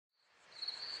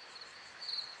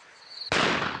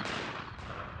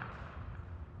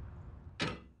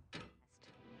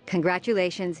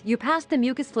Congratulations, you passed the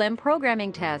MmucusFlemm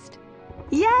programming test.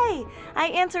 Yay! I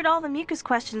answered all the mucus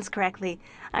questions correctly.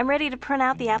 I'm ready to print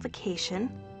out the application.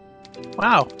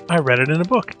 Wow, I read it in a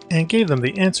book and gave them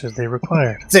the answers they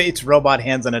required. So it's robot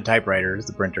hands on a typewriter is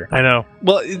the printer. I know.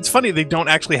 Well, it's funny they don't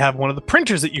actually have one of the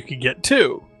printers that you could get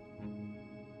too.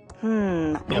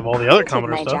 You have all the other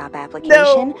Commodore my stuff. job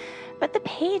application, but the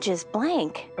page is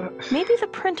blank. Maybe the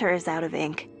printer is out of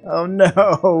ink. Oh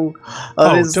no!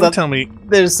 Don't tell me.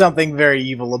 There's something very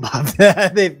evil about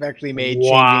that. They've actually made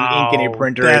changing ink in a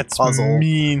printer a puzzle. That's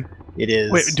mean. It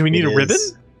is. Wait, do we need a ribbon?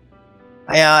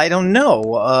 I don't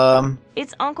know.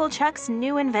 It's Uncle Chuck's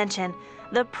new invention,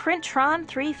 the Printron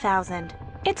 3000.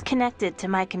 It's connected to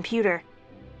my computer.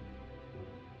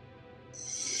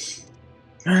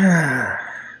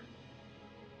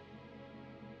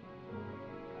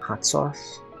 Hot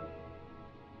sauce?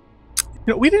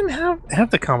 You know, we didn't have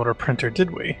the Commodore printer,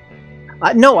 did we?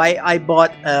 No, I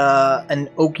bought an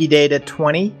Okidata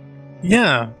 20.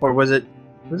 Yeah. Or was it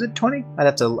 20? I'd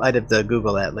have to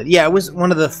Google that later. Yeah, it was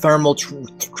one of the thermal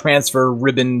transfer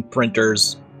ribbon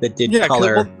printers that did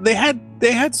color. Well, they had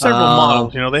several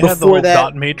models. You know, they had the whole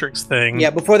dot matrix thing. Yeah,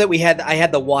 before that I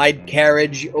had the wide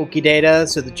carriage Okidata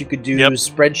so that you could do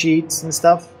spreadsheets and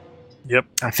stuff. Yep.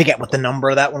 I forget what the number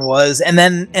of that one was. And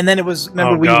then it was,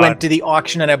 remember we went to the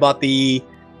auction and I bought the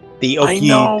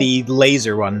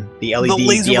laser one, the LED,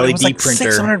 the LED was like printer.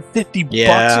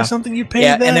 $650 or something you paid.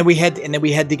 Yeah, that? and then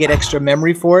we had to get extra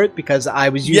memory for it because I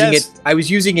was using it. I was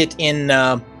using it in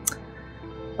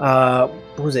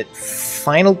what was it?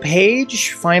 Final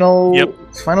Page, Final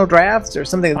Drafts, or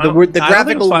something. The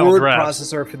graphical word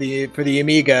processor for the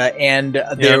Amiga, and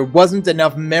there wasn't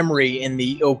enough memory in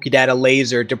the Okidata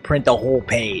laser to print a whole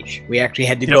page. We actually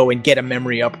had to go and get a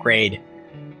memory upgrade.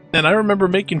 And I remember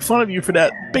making fun of you for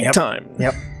that big time.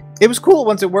 Yep. It was cool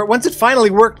once it worked. Once it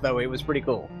finally worked, though, it was pretty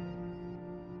cool.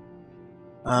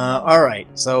 All right.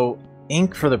 So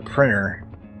ink for the printer.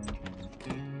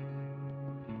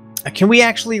 Can we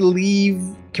actually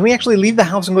leave the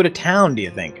house and go to town, do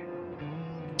you think?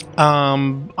 I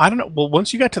don't know. Well,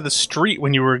 once you got to the street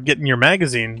when you were getting your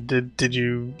magazine, did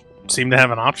you seem to have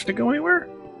an option to go anywhere?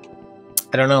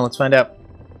 I don't know. Let's find out.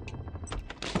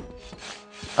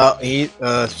 Oh, he's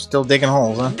still digging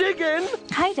holes, huh? Digging?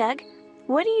 Hi, Doug.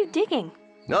 What are you digging?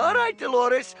 All right,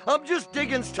 Dolores. I'm just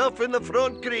digging stuff in the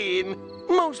front green.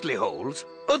 Mostly holes.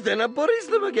 But then I buries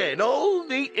them again, all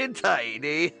neat and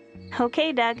tidy.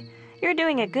 Okay, Doug. You're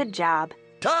doing a good job.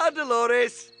 Ta,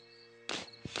 Dolores.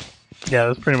 Yeah,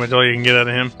 that's pretty much all you can get out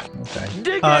of him. Okay.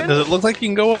 Digging. Does it look like you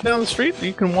can go up down the street?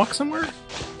 You can walk somewhere?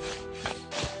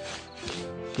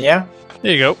 Yeah.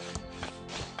 There you go.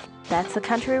 That's the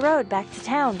country road back to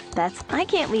town. I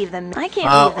can't leave them. I can't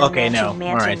leave them. Okay, no.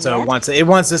 Mansion All right. So yet. it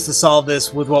wants us to solve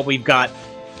this with what we've got.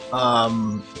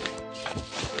 I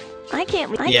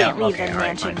can't leave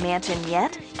them mansion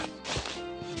yet.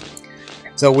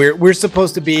 So we're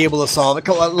supposed to be able to solve it,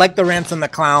 like the Ransom the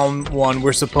Clown one.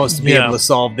 We're supposed to be able to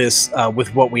solve this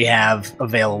with what we have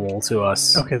available to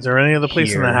us. Okay, is there any other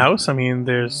place in the house? I mean,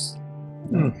 there's.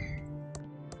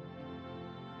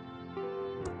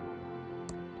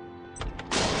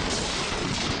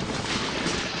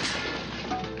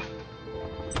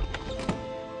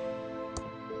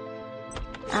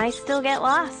 I still get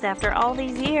lost after all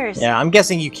these years. Yeah, I'm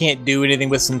guessing you can't do anything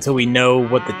with this until we know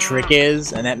what the trick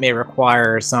is, and that may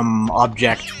require some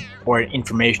object or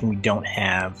information we don't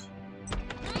have.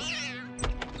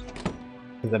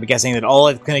 Because I'm guessing that all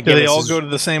it's going to give us. Do they all go to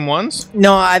the same ones?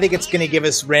 No, I think it's going to give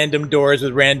us random doors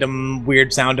with random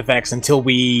weird sound effects until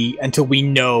we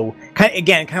know. Kind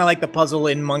of like the puzzle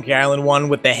in Monkey Island 1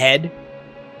 with the head.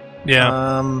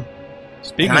 Yeah.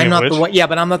 Speaking I'm of not which, the one. Yeah,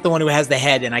 but I'm not the one who has the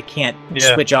head, and I can't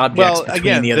switch objects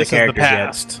between the other characters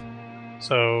yet.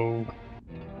 So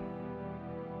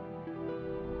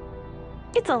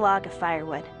it's a log of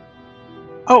firewood.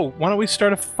 Oh, why don't we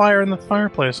start a fire in the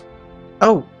fireplace?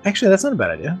 Oh, actually, that's not a bad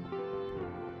idea.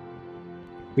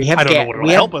 We have. I don't know what it'll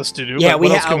help us to do. Yeah, but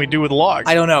what else can we do with logs?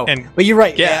 I don't know. But you're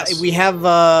right. Gas. We have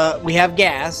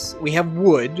gas. We have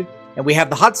wood, and we have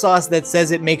the hot sauce that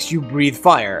says it makes you breathe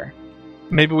fire.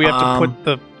 Maybe we have to put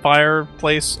the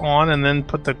fireplace on and then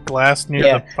put the glass near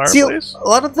the fireplace? See, a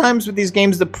lot of times with these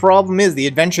games, the problem is, the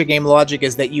adventure game logic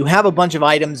is that you have a bunch of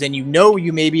items and you know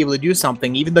you may be able to do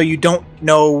something, even though you don't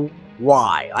know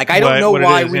why. Like, I don't know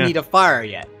why we need a fire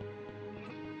yet.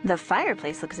 The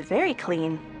fireplace looks very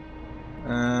clean.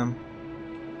 Can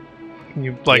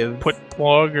you, like, put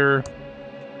log or...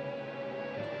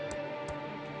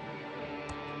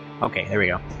 Okay, there we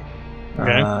go.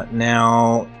 Okay.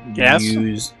 Now gas?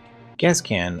 Use gas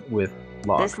can with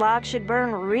log. This log should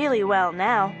burn really well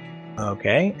now.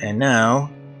 Okay, and now...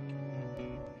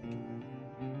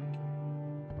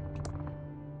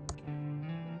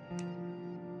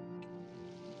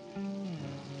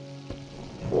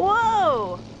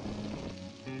 Whoa!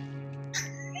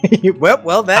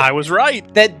 well, that I was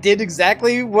right. That did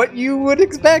exactly what you would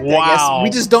expect. Wow. I guess we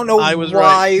just don't know I was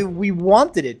why right. we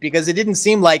wanted it, because it didn't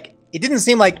seem like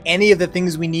any of the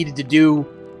things we needed to do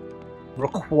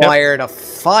required a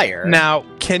fire. Now,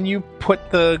 can you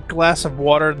put the glass of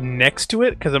water next to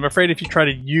it? Because I'm afraid if you try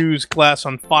to use glass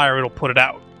on fire, it'll put it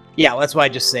out. Yeah, that's why I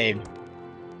just saved.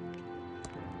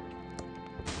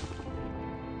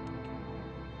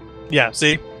 Yeah,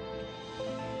 see?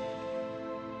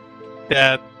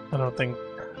 That, I don't think...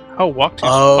 Oh, walk to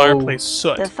fireplace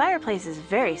soot. The fireplace is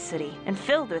very sooty and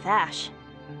filled with ash.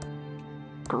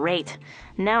 Great.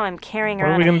 Now I'm carrying What are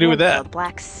around we gonna a do with handful that? of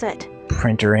black soot.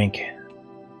 Printer ink.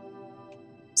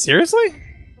 Seriously?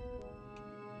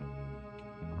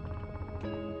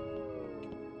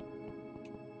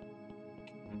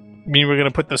 You mean we're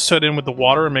gonna put the soot in with the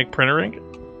water and make printer ink?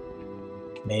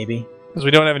 Maybe. Because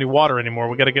we don't have any water anymore.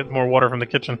 We gotta get more water from the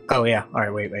kitchen. Oh yeah. All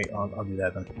right. Wait. I'll do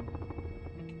that then.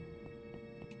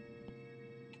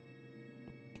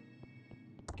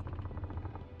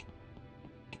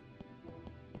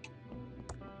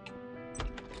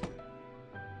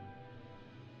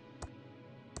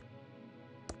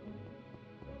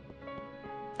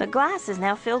 The glass is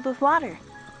now filled with water.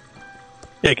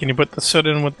 Yeah, can you put the soot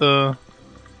in with the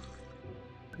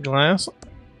glass?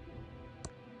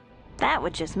 That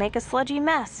would just make a sludgy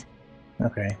mess.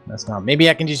 Okay, that's not. Maybe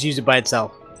I can just use it by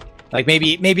itself. Like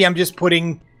maybe I'm just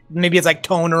putting. Maybe it's like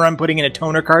toner. I'm putting in a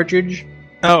toner cartridge.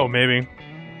 Oh, maybe.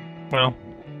 Well,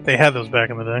 they had those back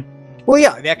in the day. Well,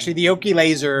 yeah. Actually, the Oki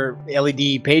Laser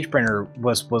LED page printer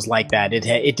was like that. It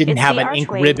didn't It's have the an ink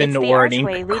archway- ribbon it's the or an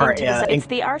archway ink, leading to the- it's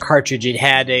the arch- cartridge. It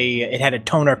had a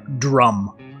toner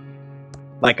drum,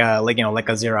 like a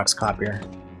Xerox copier.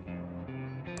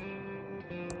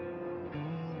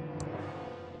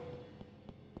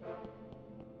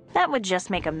 That would just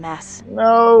make a mess.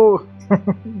 No.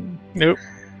 Nope.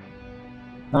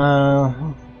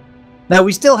 Now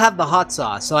we still have the hot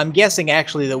sauce, so I'm guessing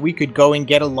actually that we could go and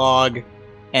get a log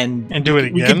and do it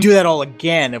again? We could do that all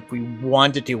again if we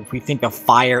wanted to, if we think the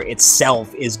fire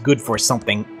itself is good for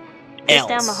something else. Just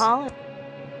down the hall.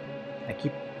 I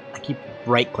keep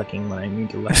right clicking when I need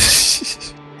to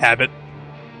left. Habit.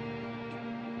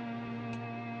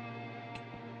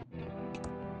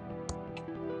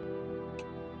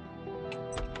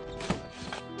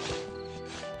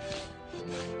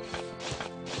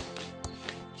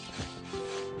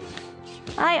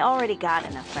 I already got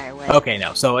enough firewood. Okay,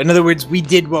 no. So in other words, we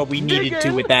did what we needed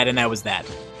to with that, and that was that.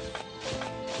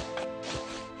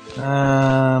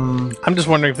 I'm just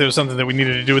wondering if there was something that we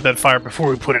needed to do with that fire before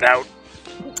we put it out.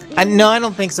 No, I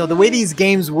don't think so. The way these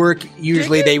games work,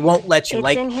 usually they won't let you It's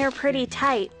like. in here pretty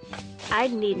tight.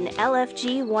 I'd need an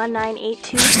LFG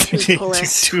 1982 tooth puller.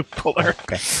 Tooth puller.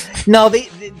 Okay. No,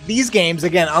 these games,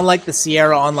 again, unlike the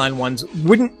Sierra Online ones,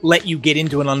 wouldn't let you get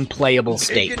into an unplayable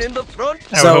state. Digging in the front. I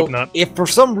would So hope not. if for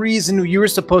some reason you were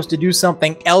supposed to do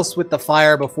something else with the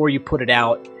fire before you put it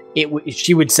out,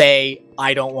 she would say,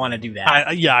 "I don't want to do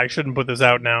that." Yeah, I shouldn't put this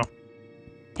out now.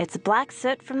 It's black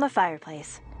soot from the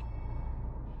fireplace.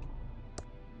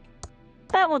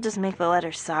 That will just make the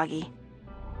letters soggy.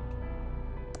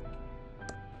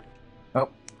 Oh,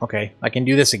 okay. I can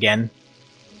do this again,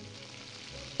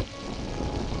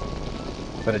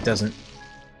 but it doesn't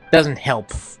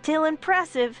help. Still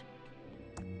impressive.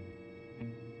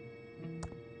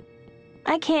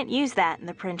 I can't use that in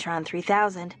the Printron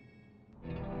 3000.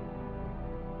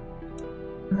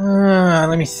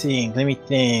 Let me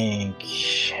think.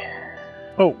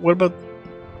 Oh, what about...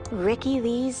 Ricky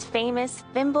Lee's famous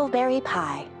thimbleberry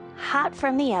pie, hot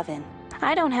from the oven.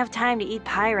 I don't have time to eat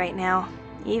pie right now,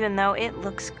 even though it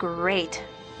looks great.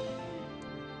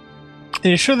 Are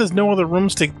you sure there's no other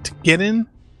rooms to get in?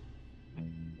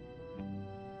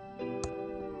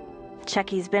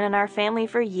 Chucky's been in our family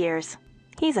for years.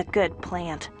 He's a good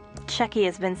plant. Chucky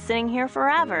has been sitting here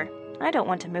forever. I don't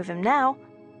want to move him now.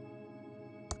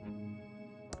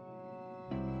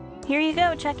 Here you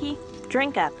go, Chucky.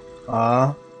 Drink up.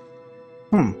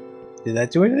 Did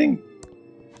that do anything?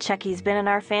 Chucky's been in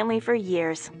our family for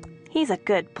years. He's a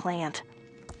good plant.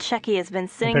 Chucky has been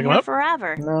sitting pick him here up?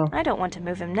 forever. No. I don't want to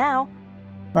move him now.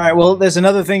 Alright, well, there's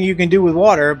another thing you can do with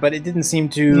water, but it didn't seem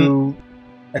to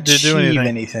achieve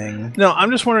anything. No, I'm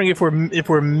just wondering if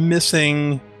we're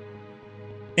missing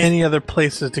any other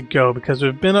places to go, because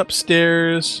we've been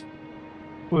upstairs,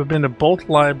 we've been to both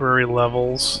library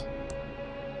levels.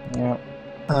 Yeah.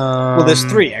 Well, there's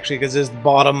 3 actually, because there's the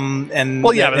bottom and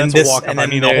well, yeah, but and that's this, a walk-up. and then I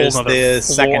mean, a whole there's nother the floor.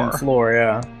 second floor.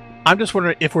 Yeah. I'm just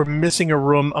wondering if we're missing a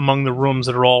room among the rooms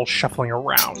that are all shuffling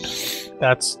around.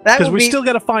 That's That because would we be- still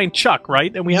got to find Chuck,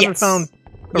 right? And we haven't Yes. found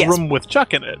a Yes. room with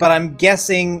Chuck in it. But I'm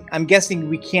guessing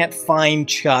we can't find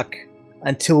Chuck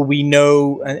until we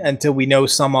know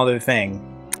some other thing.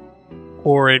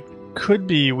 Or it could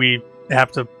be we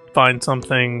have to find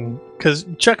something because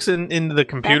Chuck's into the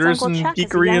computers and Uncle Chuck is a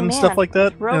geekery young and stuff man like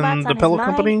that, with robots and the on his Pillow mind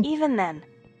Company. Even then,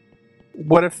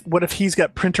 What if he's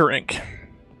got printer ink?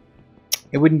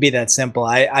 It wouldn't be that simple.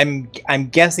 I'm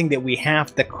guessing that we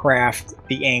have to craft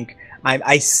the ink.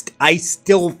 I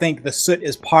still think the soot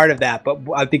is part of that, but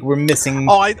I think we're missing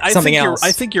something else.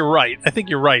 I think you're right.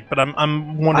 But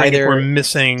I'm wondering Either if we're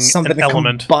missing something an to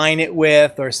element. combine it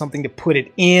with, or something to put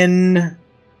it in.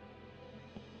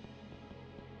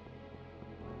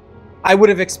 I would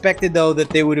have expected, though, that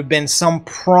there would have been some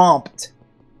prompt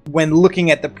when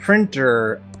looking at the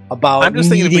printer about. I'm just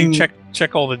thinking if we needing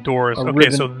check all the doors. a Okay,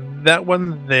 ribbon. so that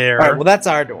one there. All right, well, that's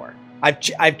our door. I've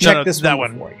checked No, this that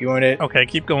one one. before. You want it? Okay,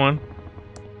 keep going.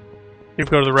 Keep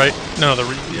going to the right. No,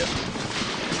 yeah.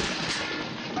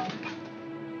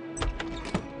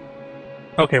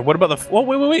 Okay, what about the? Oh,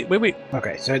 wait.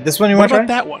 Okay, so this one you What want to about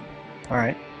try? that one? All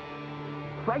right.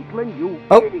 Franklin, you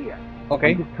Oh. idiot!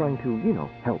 Okay. I'm just trying to,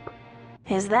 help.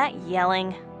 is that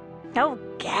yelling? Oh,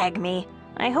 gag me.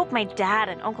 I hope my dad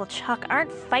and Uncle Chuck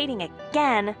aren't fighting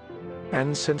again.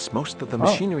 And since most of the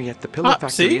machinery at the pillow factory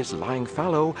see? is lying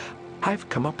fallow, I've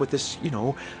come up with this,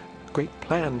 great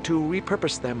plan to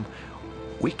repurpose them.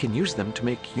 We can use them to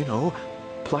make,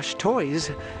 plush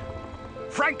toys.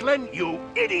 Franklin, you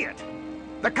idiot!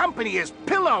 The company is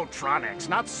Pillowtronics,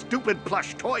 not stupid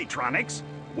plush toytronics.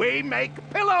 We make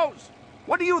pillows!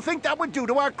 What do you think that would do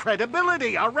to our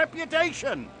credibility, our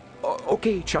reputation?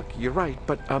 Okay, Chuck, you're right,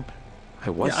 but I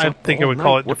was. Yeah, I up think I all would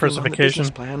call night it working on the diversification. business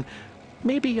plan.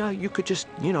 Maybe you could just,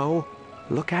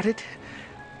 look at it.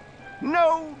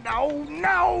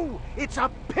 No! It's a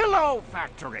pillow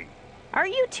factory! Are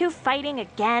you two fighting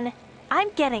again? I'm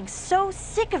getting so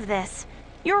sick of this.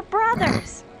 You're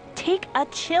brothers. Take a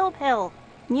chill pill.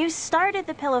 You started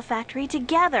the pillow factory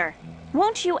together.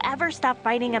 Won't you ever stop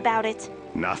fighting about it?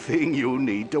 Nothing you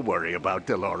need to worry about,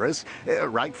 Dolores.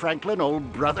 Right, Franklin,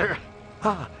 old brother?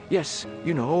 Ah, yes,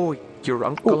 your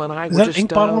uncle and I is were that an just,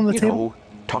 ink bottle on the table?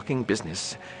 talking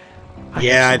business.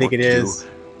 Yeah, have I some think work it to do. is.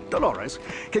 Dolores,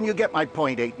 can you get my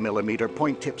 .8mm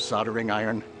point-tip soldering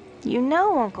iron? You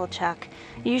know, Uncle Chuck,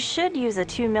 you should use a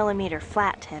 2mm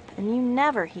flat tip, and you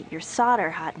never heat your solder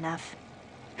hot enough.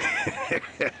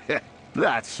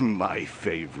 That's my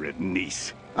favorite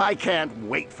niece. I can't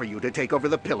wait for you to take over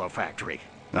the pillow factory.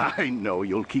 I know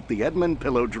you'll keep the Edmund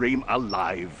pillow dream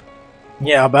alive.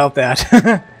 Yeah, about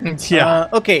that. Yeah.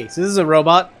 Okay, so this is a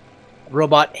robot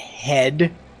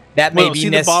head. That may Well, be see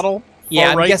the bottle? Yeah,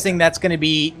 Far I'm right? guessing that's going to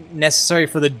be necessary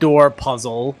for the door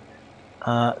puzzle.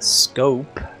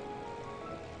 Scope.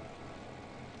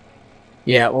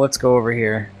 Yeah, well, let's go over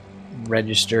here.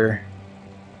 Register.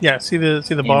 Yeah, see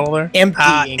the bottle there? Empty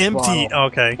ink empty. bottle.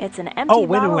 Okay. It's an empty Oh,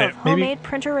 wait a bottle minute, of maybe- homemade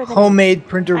printer ribbon. Homemade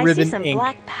printer I ribbon see some ink.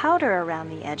 black powder around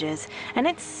the edges, and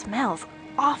it smells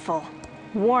awful.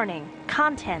 Warning,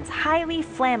 contents highly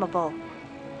flammable.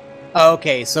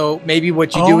 Okay, so maybe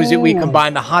what you do is that we Oh.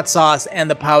 combine the hot sauce and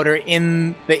the powder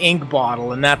in the ink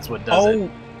bottle, and that's what does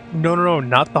it. No,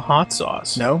 not the hot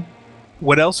sauce. No?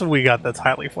 What else have we got that's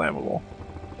highly flammable?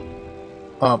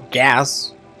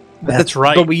 Gas. That's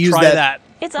right. But we use Try that.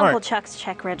 It's All Uncle right. Chuck's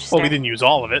check register. Well, we didn't use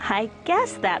all of it. I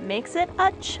guess that makes it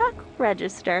a Chuck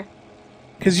register.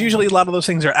 Because usually a lot of those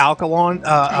things are alkaline.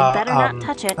 I better not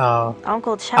touch it.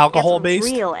 Uncle Chuck alcohol-based?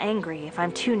 gets real angry if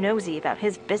I'm too nosy about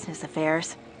his business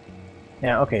affairs.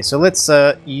 Yeah, okay, so let's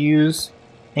use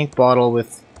ink bottle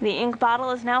with... The ink bottle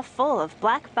is now full of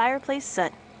black fireplace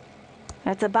soot.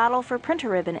 It's a bottle for printer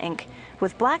ribbon ink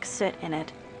with black soot in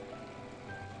it.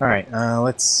 Alright,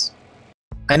 let's...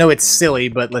 I know it's silly,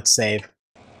 but let's save.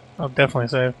 I'll definitely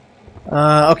save.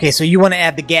 Okay, so you want to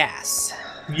add the gas.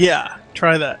 Yeah,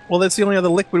 try that. Well, that's the only other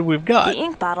liquid we've got. The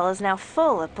ink bottle is now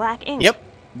full of black ink. Yep,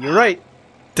 you're right.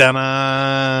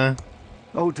 Ta-da!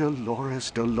 Oh, Dolores,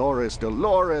 Dolores,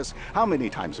 Dolores. How many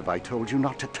times have I told you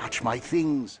not to touch my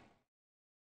things?